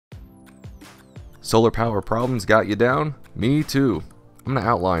Solar power problems got you down? Me too. I'm going to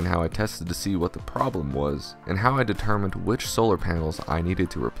outline how I tested to see what the problem was and how I determined which solar panels I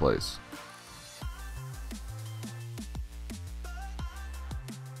needed to replace.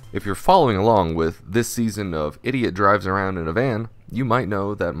 If you're following along with this season of Idiot Drives Around in a Van, you might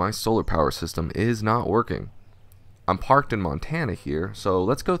know that my solar power system is not working. I'm parked in Montana here, so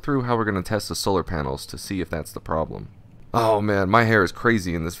let's go through how we're going to test the solar panels to see if that's the problem. Oh man, my hair is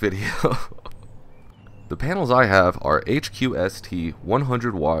crazy in this video. The panels I have are HQST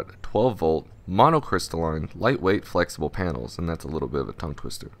 100 watt 12 volt monocrystalline lightweight flexible panels, and that's a little bit of a tongue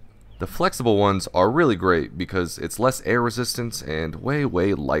twister. The flexible ones are really great because it's less air resistance and way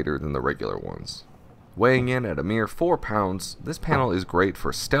lighter than the regular ones. Weighing in at a mere 4 pounds, this panel is great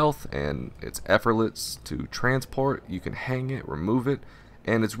for stealth and it's effortless to transport. You can hang it, remove it,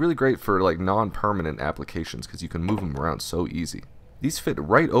 and it's really great for like non-permanent applications because you can move them around so easy. These fit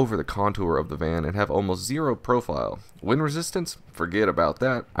right over the contour of the van and have almost zero profile. Wind resistance? Forget about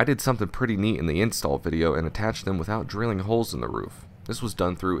that. I did something pretty neat in the install video and attached them without drilling holes in the roof. This was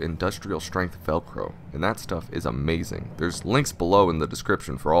done through industrial strength Velcro, and that stuff is amazing. There's links below in the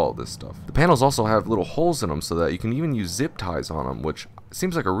description for all of this stuff. The panels also have little holes in them so that you can even use zip ties on them, which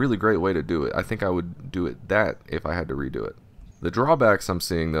seems like a really great way to do it. I think I would do it that if I had to redo it. The drawbacks I'm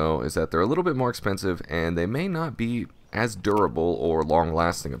seeing though is that they're a little bit more expensive and they may not be as durable or long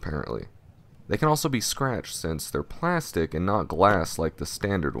lasting apparently. They can also be scratched since they're plastic and not glass like the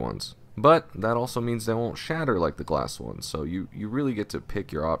standard ones. But that also means they won't shatter like the glass ones, so you really get to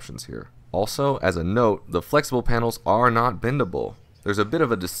pick your options here. Also, as a note, the flexible panels are not bendable. There's a bit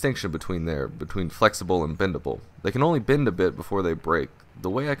of a distinction between flexible and bendable. They can only bend a bit before they break. The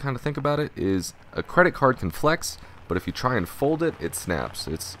way I kind of think about it is a credit card can flex, but if you try and fold it, it snaps.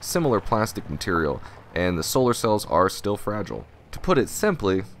 It's similar plastic material, and the solar cells are still fragile. To put it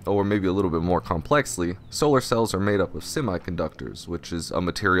simply, or maybe a little bit more complexly, solar cells are made up of semiconductors, which is a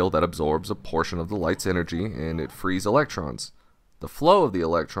material that absorbs a portion of the light's energy and it frees electrons. The flow of the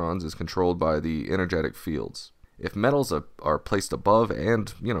electrons is controlled by the energetic fields. If metals are placed above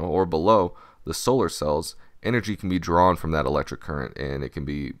and, or below the solar cells, energy can be drawn from that electric current and it can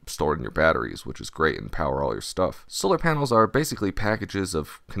be stored in your batteries, which is great and power all your stuff. Solar panels are basically packages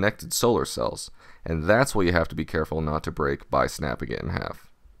of connected solar cells, and that's what you have to be careful not to break by snapping it in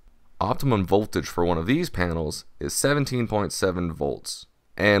half. Optimum voltage for one of these panels is 17.7 volts,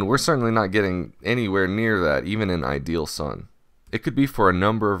 and we're certainly not getting anywhere near that even in ideal sun. It could be for a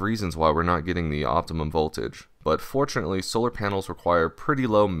number of reasons why we're not getting the optimum voltage, but fortunately solar panels require pretty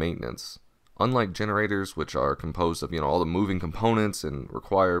low maintenance. Unlike generators, which are composed of all the moving components and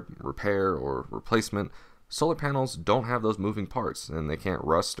require repair or replacement, solar panels don't have those moving parts and they can't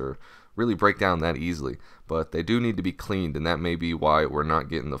rust or really break down that easily, but they do need to be cleaned, and that may be why we're not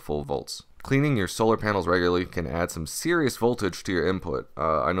getting the full volts. Cleaning your solar panels regularly can add some serious voltage to your input.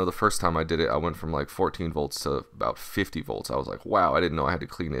 I know the first time I did it, I went from like 14 volts to about 50 volts. I was like, wow, I didn't know I had to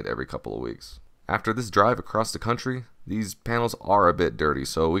clean it every couple of weeks. After this drive across the country, these panels are a bit dirty,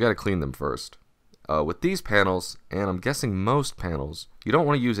 so we got to clean them first. With these panels, and I'm guessing most panels, you don't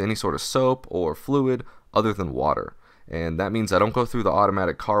want to use any sort of soap or fluid other than water. And that means I don't go through the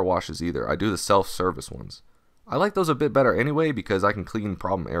automatic car washes either. I do the self-service ones. I like those a bit better anyway because I can clean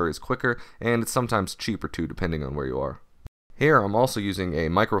problem areas quicker, and it's sometimes cheaper too depending on where you are. Here I'm also using a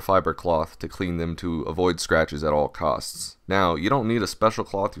microfiber cloth to clean them to avoid scratches at all costs. Now, you don't need a special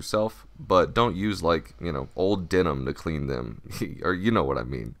cloth yourself, but don't use like, old denim to clean them, or you know what I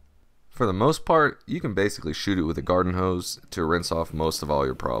mean. For the most part, you can basically shoot it with a garden hose to rinse off most of all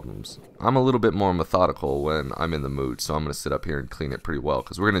your problems. I'm a little bit more methodical when I'm in the mood, so I'm going to sit up here and clean it pretty well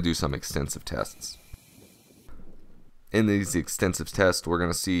because we're going to do some extensive tests. In these extensive tests, we're going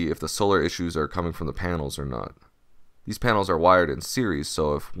to see if the solar issues are coming from the panels or not. These panels are wired in series,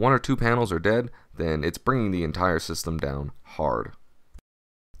 so if one or two panels are dead, then it's bringing the entire system down hard.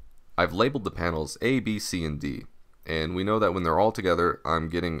 I've labeled the panels A, B, C, and D. And we know that when they're all together, I'm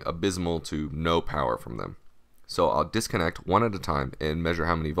getting abysmal to no power from them. So I'll disconnect one at a time and measure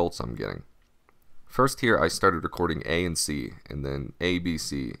how many volts I'm getting. First here I started recording A and C, and then A, B,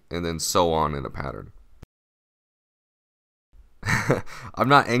 C, and then so on in a pattern. I'm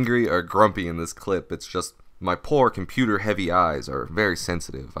not angry or grumpy in this clip, it's just my poor computer heavy eyes are very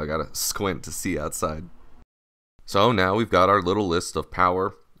sensitive. I gotta squint to see outside. So now we've got our little list of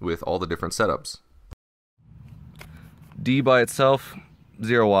power with all the different setups. D by itself,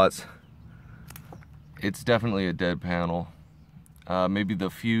 0 watts. It's definitely a dead panel. Maybe the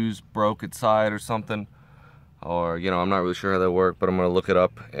fuse broke its side or something. Or, I'm not really sure how that worked, but I'm going to look it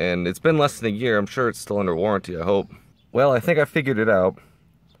up. And it's been less than a year. I'm sure it's still under warranty, I hope. Well, I think I figured it out.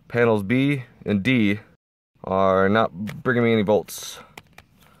 panels B and D are not bringing me any volts.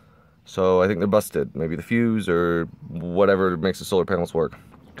 So I think they're busted. Maybe the fuse or whatever makes the solar panels work.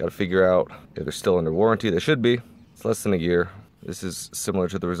 Got to figure out if they're still under warranty. They should be. It's less than a year. This is similar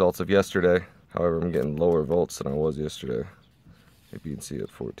to the results of yesterday. However, I'm getting lower volts than I was yesterday. Maybe you can see at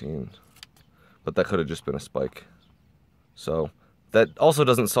 14. But that could have just been a spike. So that also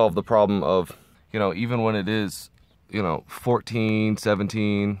doesn't solve the problem of, you know, even when it is, you know, 14,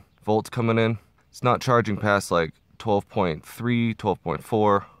 17 volts coming in, it's not charging past like 12.3,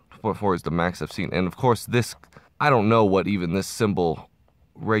 12.4. 12.4 is the max I've seen. And of course this, I don't know what even this symbol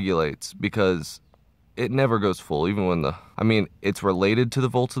regulates, because it never goes full, even when the, I mean, it's related to the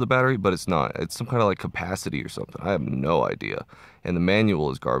volts of the battery, but it's not. It's some kind of like capacity or something. I have no idea. And the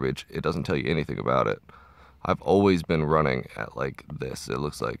manual is garbage. It doesn't tell you anything about it. I've always been running at like this. It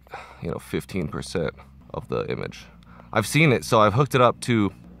looks like, you know, 15% of the image. I've seen it, so I've hooked it up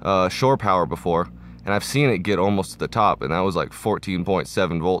to shore power before, and I've seen it get almost to the top, and that was like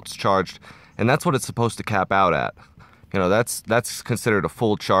 14.7 volts charged, and that's what it's supposed to cap out at. You know, that's considered a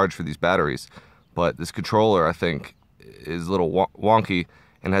full charge for these batteries, but this controller, I think, is a little wonky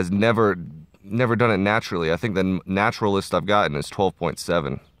and has never done it naturally. I think the naturalist I've gotten is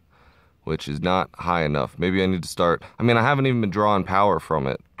 12.7, which is not high enough. Maybe I need to start. I mean, I haven't even been drawing power from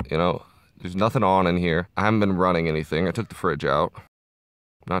it, you know. There's nothing on in here. I haven't been running anything. I took the fridge out.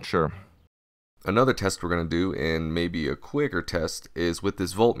 Not sure. Another test we're going to do, and maybe a quicker test, is with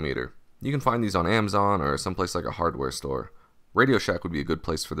this voltmeter. You can find these on Amazon or someplace like a hardware store. Radio Shack would be a good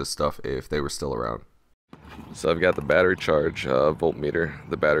place for this stuff if they were still around. So I've got the battery charge voltmeter,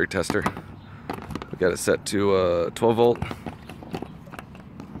 the battery tester. We got it set to 12 volt.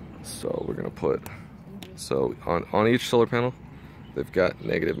 So we're going to put, so on each solar panel, they've got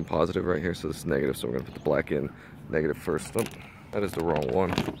negative and positive right here. So this is negative, so we're going to put the black in. Negative first. Oh, that is the wrong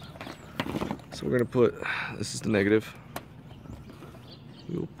one. So we're going to put, this is the negative.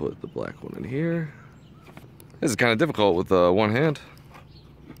 We'll put the black one in here. This is kind of difficult with one hand.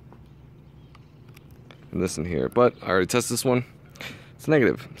 And this in here, but I already tested this one. It's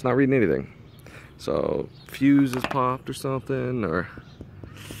negative, it's not reading anything. So fuse is popped or something, or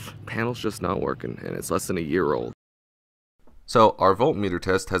panel's just not working, and it's less than a year old. So our voltmeter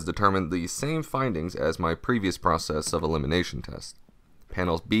test has determined the same findings as my previous process of elimination test.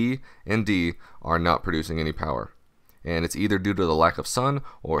 Panels B and D are not producing any power, and it's either due to the lack of sun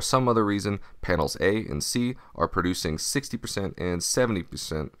or some other reason. Panels A and C are producing 60% and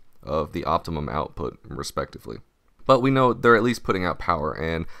 70% of the optimum output respectively. But we know they're at least putting out power,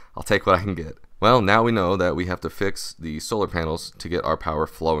 and I'll take what I can get. Well, now we know that we have to fix the solar panels to get our power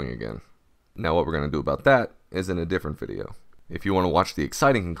flowing again. Now what we're going to do about that is in a different video. If you want to watch the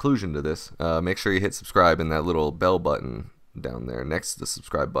exciting conclusion to this, make sure you hit subscribe and that little bell button down there next to the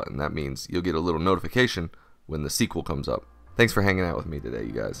subscribe button. That means you'll get a little notification when the sequel comes up. Thanks for hanging out with me today,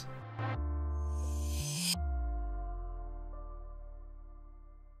 you guys.